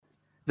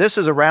This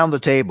is Around the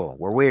Table,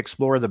 where we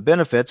explore the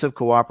benefits of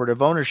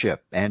cooperative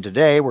ownership. And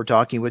today we're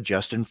talking with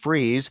Justin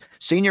Fries,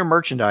 Senior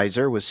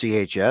Merchandiser with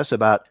CHS,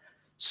 about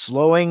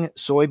slowing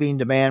soybean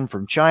demand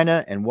from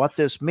China and what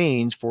this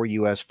means for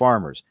U.S.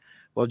 farmers.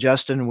 Well,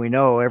 Justin, we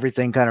know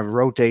everything kind of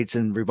rotates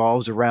and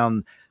revolves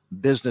around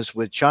business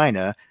with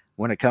China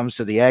when it comes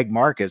to the ag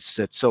markets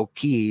that's so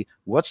key.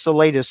 What's the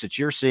latest that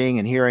you're seeing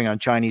and hearing on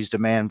Chinese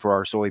demand for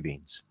our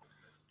soybeans?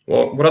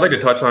 Well, what I'd like to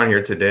touch on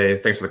here today,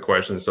 thanks for the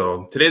question.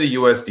 So today the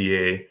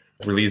USDA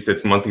released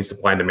its monthly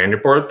supply and demand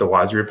report, the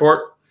WASI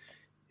report.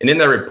 And in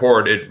that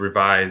report, it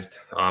revised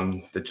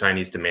the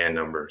Chinese demand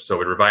number.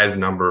 So it revised the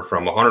number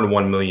from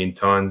 101 million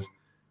tons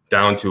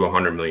down to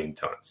 100 million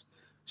tons.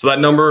 So that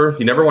number,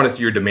 you never want to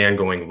see your demand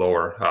going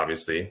lower,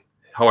 obviously.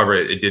 However,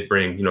 it did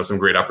bring, some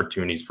great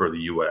opportunities for the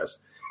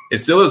U.S. It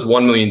still is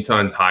 1 million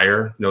tons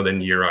higher,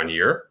 than year on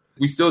year.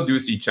 We still do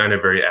see China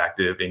very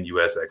active in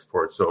U.S.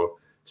 exports. So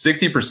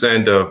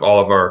 60% of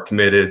all of our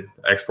committed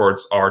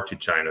exports are to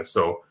China.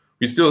 So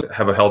we still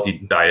have a healthy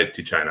diet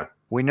to China.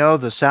 We know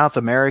the South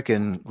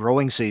American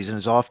growing season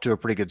is off to a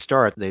pretty good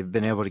start. They've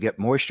been able to get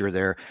moisture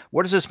there.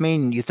 What does this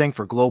mean, you think,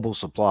 for global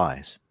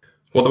supplies?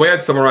 Well, the way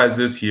I'd summarize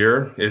this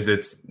here is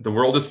the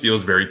world just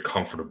feels very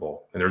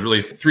comfortable. And there's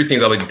really three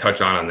things I'd like to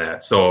touch on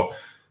that. So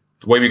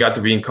the way we got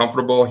to being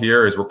comfortable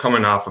here is we're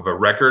coming off of a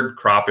record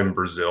crop in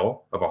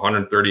Brazil of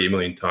 138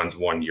 million tons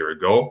 1 year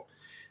ago.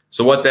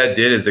 So what that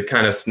did is it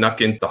kind of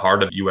snuck into the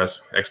heart of the U.S.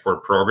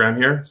 export program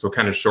here. So it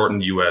kind of shortened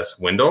the U.S.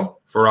 window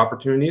for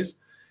opportunities.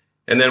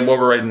 And then what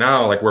we're right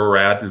now, like where we're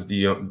at, is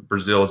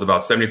Brazil is about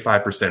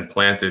 75%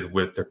 planted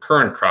with the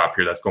current crop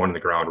here that's going in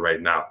the ground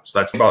right now. So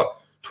that's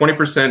about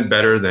 20%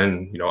 better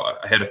than,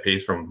 ahead of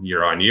pace from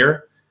year on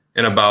year,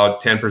 and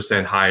about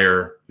 10%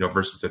 higher,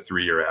 versus the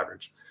 3-year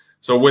average.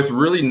 So with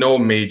really no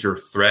major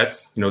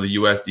threats, the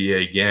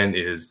USDA again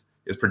is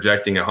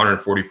projecting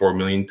 144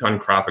 million ton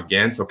crop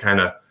again. So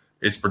kind of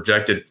it's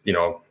projected,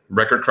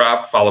 record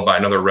crop followed by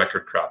another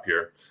record crop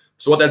here.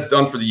 So what that's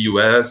done for the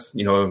U.S.,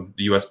 the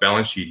U.S.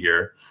 balance sheet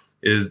here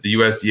is the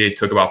USDA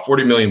took about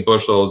 40 million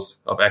bushels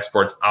of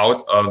exports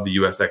out of the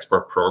U.S.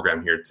 export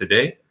program here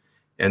today.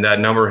 And that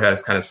number has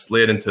kind of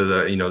slid into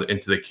the,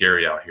 into the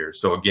carry out here.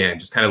 So again,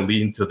 just kind of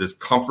leading to this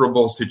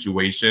comfortable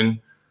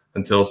situation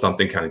until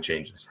something kind of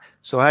changes.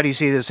 So how do you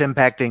see this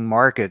impacting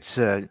markets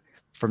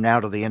from now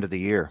to the end of the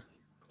year?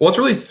 Well, it's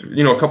really,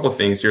 a couple of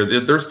things here.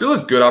 There still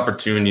is good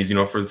opportunities,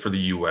 for the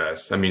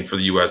U.S. for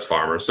the U.S.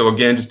 farmers. So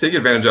again, just take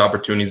advantage of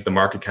opportunities the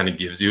market kind of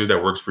gives you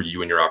that works for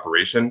you and your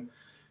operation.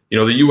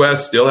 The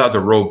U.S. still has a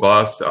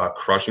robust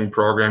crushing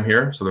program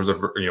here. So there's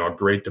a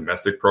great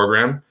domestic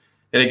program.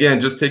 And again,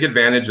 just take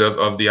advantage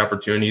of the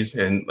opportunities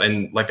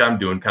and like I'm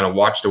doing, kind of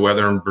watch the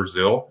weather in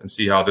Brazil and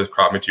see how this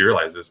crop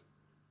materializes.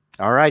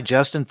 All right,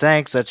 Justin,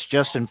 thanks. That's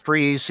Justin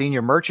Fries,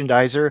 Senior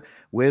Merchandiser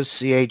with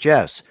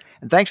CHS.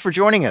 And thanks for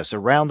joining us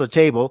around the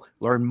table.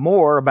 Learn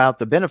more about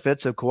the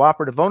benefits of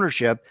cooperative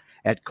ownership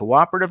at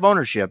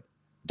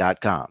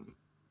cooperativeownership.com.